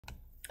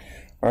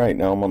All right,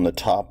 now I'm on the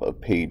top of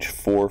page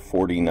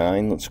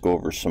 449. Let's go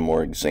over some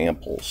more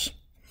examples.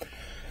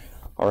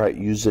 All right,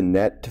 use a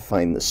net to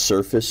find the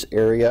surface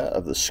area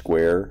of the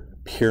square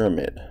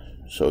pyramid.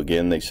 So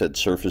again, they said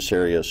surface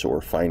area, so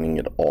we're finding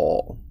it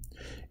all.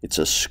 It's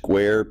a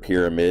square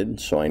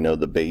pyramid, so I know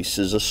the base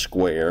is a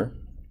square,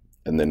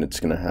 and then it's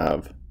going to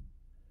have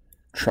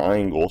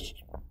triangles,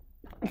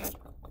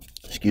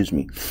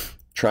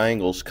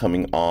 triangles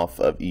coming off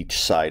of each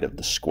side of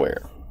the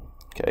square.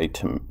 Okay,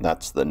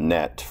 that's the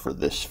net for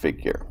this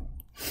figure.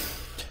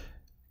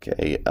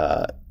 Okay,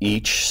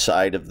 each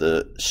side of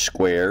the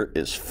square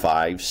is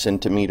 5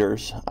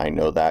 centimeters. I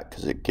know that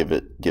because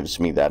it gives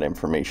me that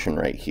information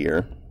right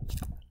here.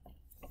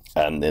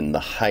 And then the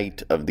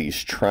height of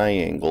these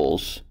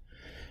triangles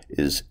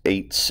is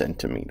 8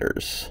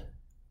 centimeters.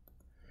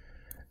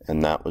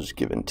 And that was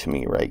given to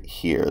me right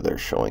here. They're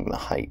showing the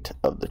height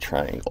of the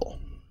triangle.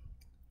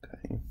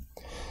 Okay,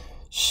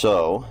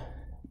 so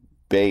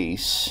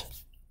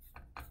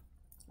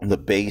the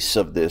base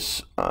of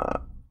this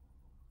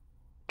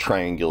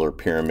triangular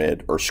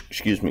pyramid, or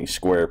excuse me,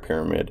 square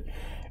pyramid,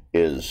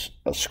 is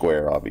a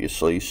square,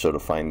 obviously. So to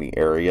find the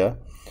area,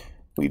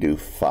 we do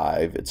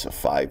 5. It's a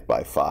 5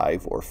 by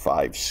 5, or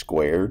 5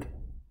 squared.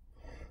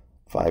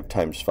 5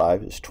 times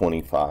 5 is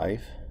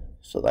 25.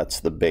 So that's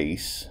the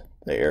base.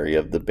 The area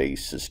of the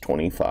base is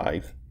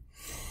 25.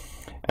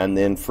 And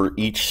then for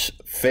each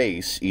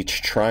face,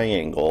 each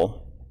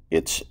triangle,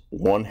 it's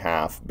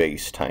 1/2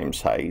 base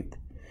times height.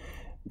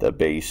 The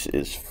base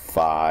is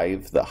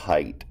 5, the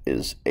height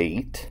is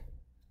 8,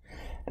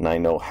 and I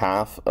know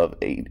half of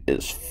 8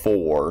 is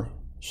 4,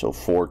 so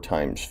 4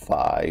 times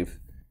 5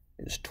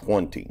 is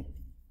 20.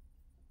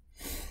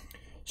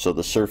 So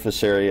the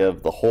surface area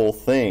of the whole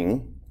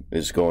thing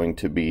is going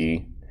to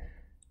be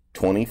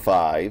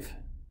 25,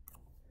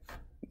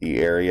 the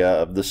area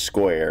of the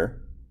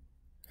square,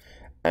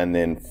 and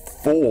then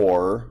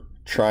 4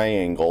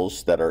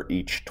 triangles that are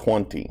each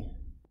 20.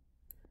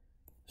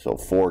 So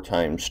 4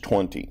 times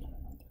 20.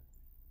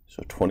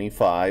 So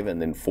 25,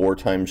 and then 4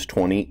 times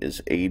 20 is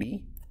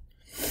 80.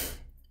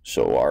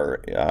 So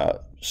our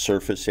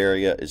surface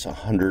area is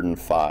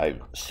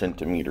 105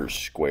 centimeters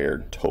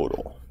squared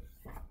total.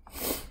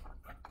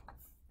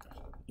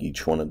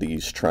 Each one of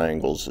these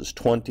triangles is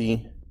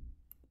 20,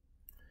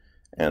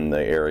 and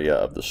the area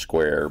of the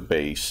square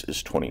base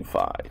is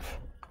 25.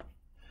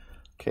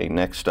 Okay,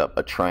 next up,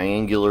 a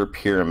triangular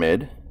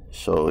pyramid.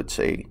 So it's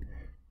a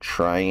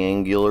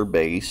triangular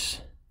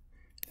base,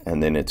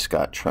 and then it's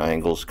got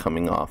triangles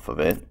coming off of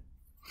it.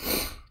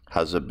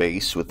 Has a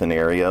base with an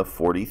area of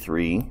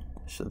 43,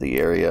 so the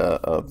area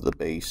of the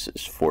base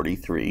is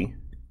 43.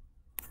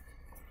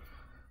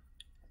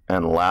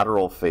 And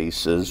lateral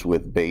faces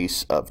with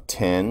base of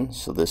 10,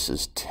 so this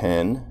is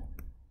 10.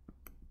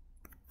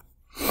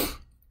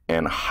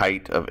 And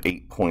height of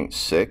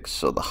 8.6,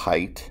 so the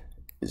height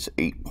is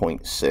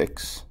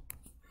 8.6.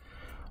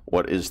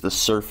 What is the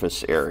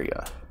surface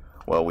area?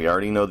 Well, we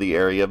already know the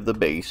area of the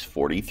base,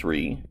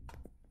 43.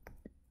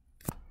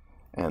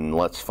 And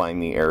let's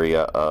find the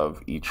area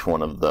of each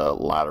one of the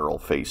lateral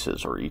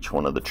faces, or each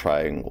one of the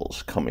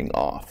triangles coming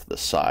off the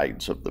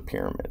sides of the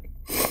pyramid.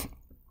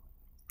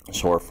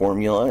 So our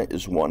formula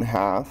is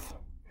 1/2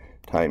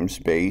 times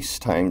base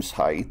times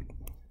height.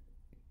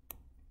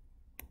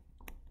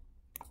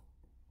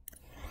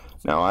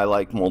 Now I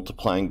like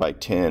multiplying by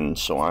 10,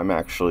 so I'm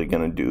actually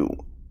going to do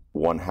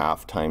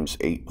 1/2 times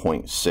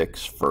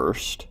 8.6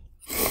 first.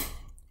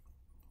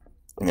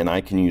 And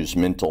I can use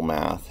mental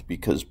math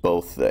because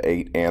both the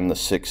 8 and the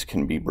 6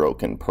 can be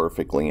broken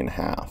perfectly in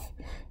half.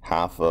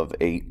 Half of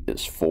 8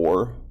 is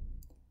 4,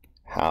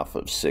 half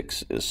of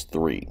 6 is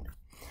 3.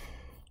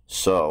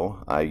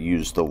 So I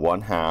use the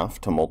 1/2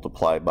 to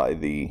multiply by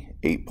the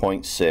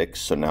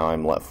 8.6, so now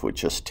I'm left with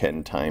just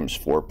 10 times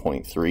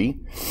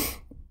 4.3.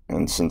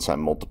 And since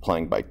I'm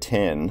multiplying by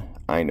 10,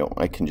 I know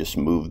I can just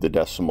move the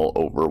decimal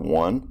over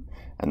 1,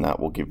 and that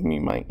will give me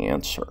my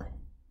answer.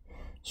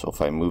 So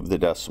if I move the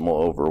decimal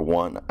over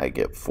 1, I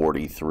get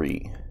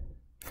 43.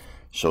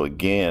 So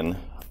again,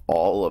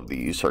 all of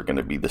these are going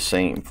to be the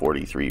same,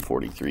 43,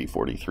 43,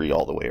 43,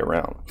 all the way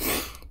around.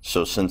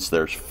 So since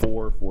there's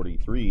 4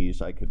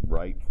 43s, I could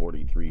write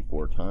 43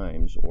 4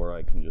 times, or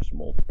I can just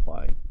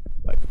multiply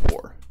by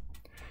 4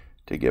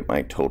 to get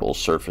my total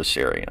surface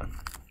area.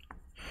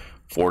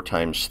 4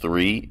 times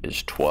 3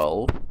 is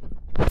 12.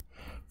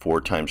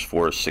 4 times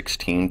 4 is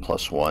 16,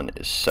 plus 1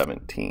 is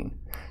 17.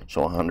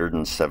 So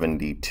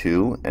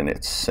 172, and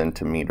it's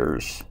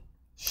centimeters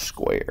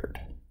squared.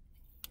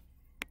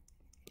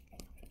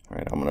 All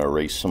right, I'm going to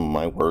erase some of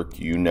my work.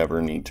 You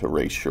never need to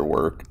erase your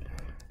work.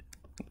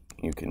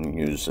 You can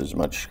use as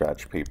much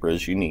scratch paper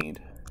as you need.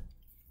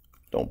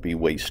 Don't be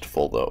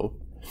wasteful, though.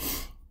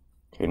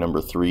 Okay,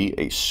 number 3,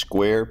 a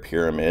square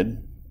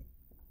pyramid.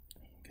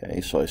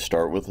 Okay, so I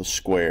start with a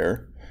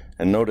square.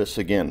 And notice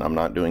again, I'm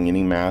not doing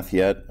any math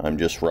yet. I'm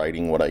just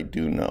writing what I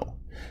do know.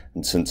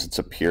 And since it's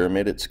a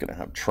pyramid, it's going to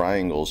have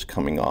triangles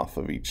coming off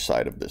of each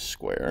side of this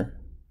square.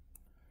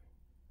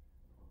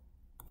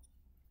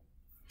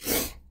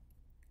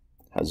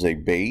 Has a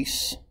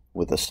base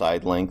with a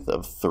side length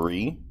of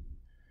 3.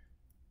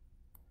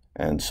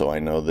 And so I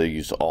know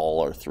these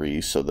all are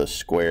 3, so the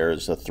square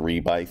is a 3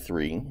 by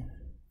 3,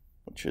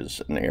 which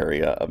is an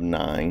area of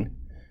 9,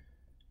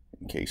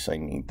 in case I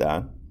need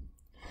that.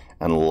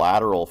 And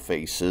lateral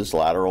faces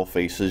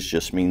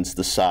just means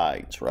the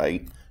sides,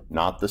 right?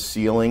 Not the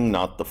ceiling,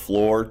 not the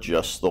floor,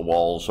 just the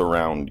walls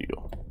around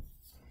you.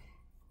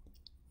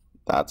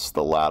 That's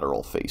the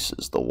lateral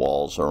faces, the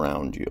walls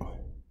around you,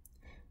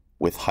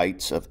 with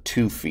heights of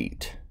 2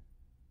 feet.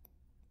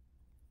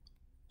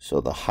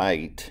 So the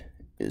height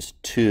is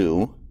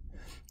 2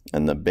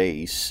 and the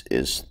base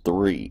is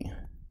 3.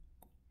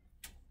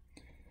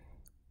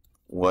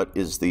 What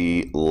is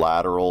the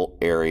lateral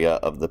area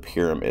of the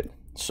pyramid?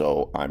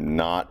 So I'm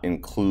not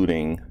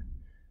including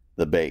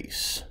the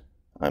base.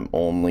 I'm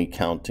only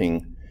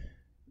counting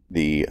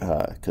the,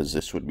 because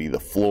this would be the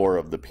floor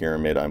of the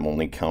pyramid, I'm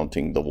only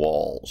counting the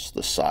walls,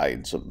 the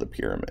sides of the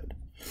pyramid.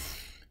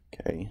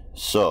 Okay,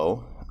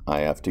 so I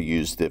have to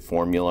use the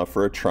formula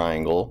for a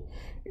triangle.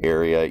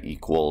 Area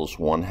equals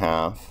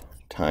 1/2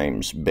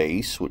 times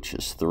base, which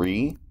is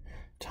 3,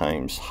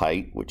 times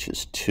height, which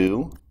is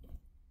 2.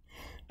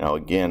 Now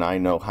again, I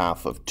know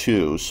half of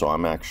 2, so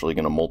I'm actually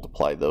going to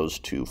multiply those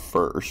two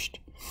first.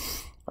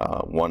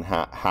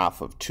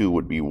 Half of 2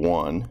 would be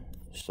 1,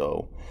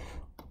 so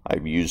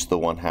I've used the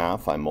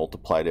 1/2, I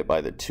multiplied it by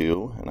the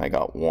 2, and I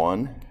got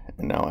 1,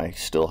 and now I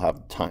still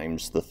have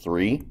times the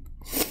 3,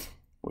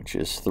 which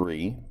is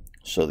 3.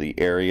 So the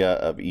area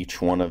of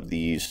each one of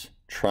these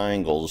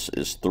triangles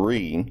is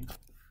 3.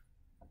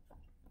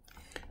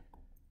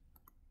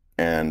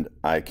 And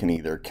I can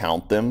either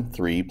count them,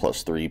 3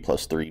 plus 3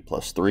 plus 3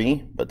 plus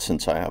 3, but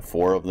since I have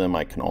 4 of them,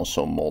 I can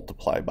also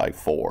multiply by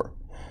 4.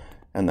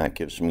 And that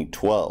gives me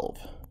 12.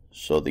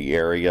 So the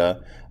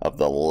area of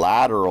the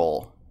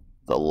lateral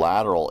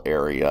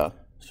area,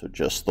 so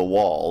just the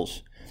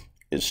walls,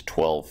 is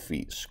 12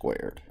 feet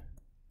squared.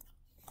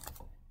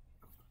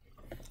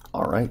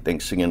 All right,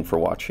 thanks again for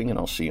watching, and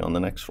I'll see you on the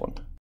next one.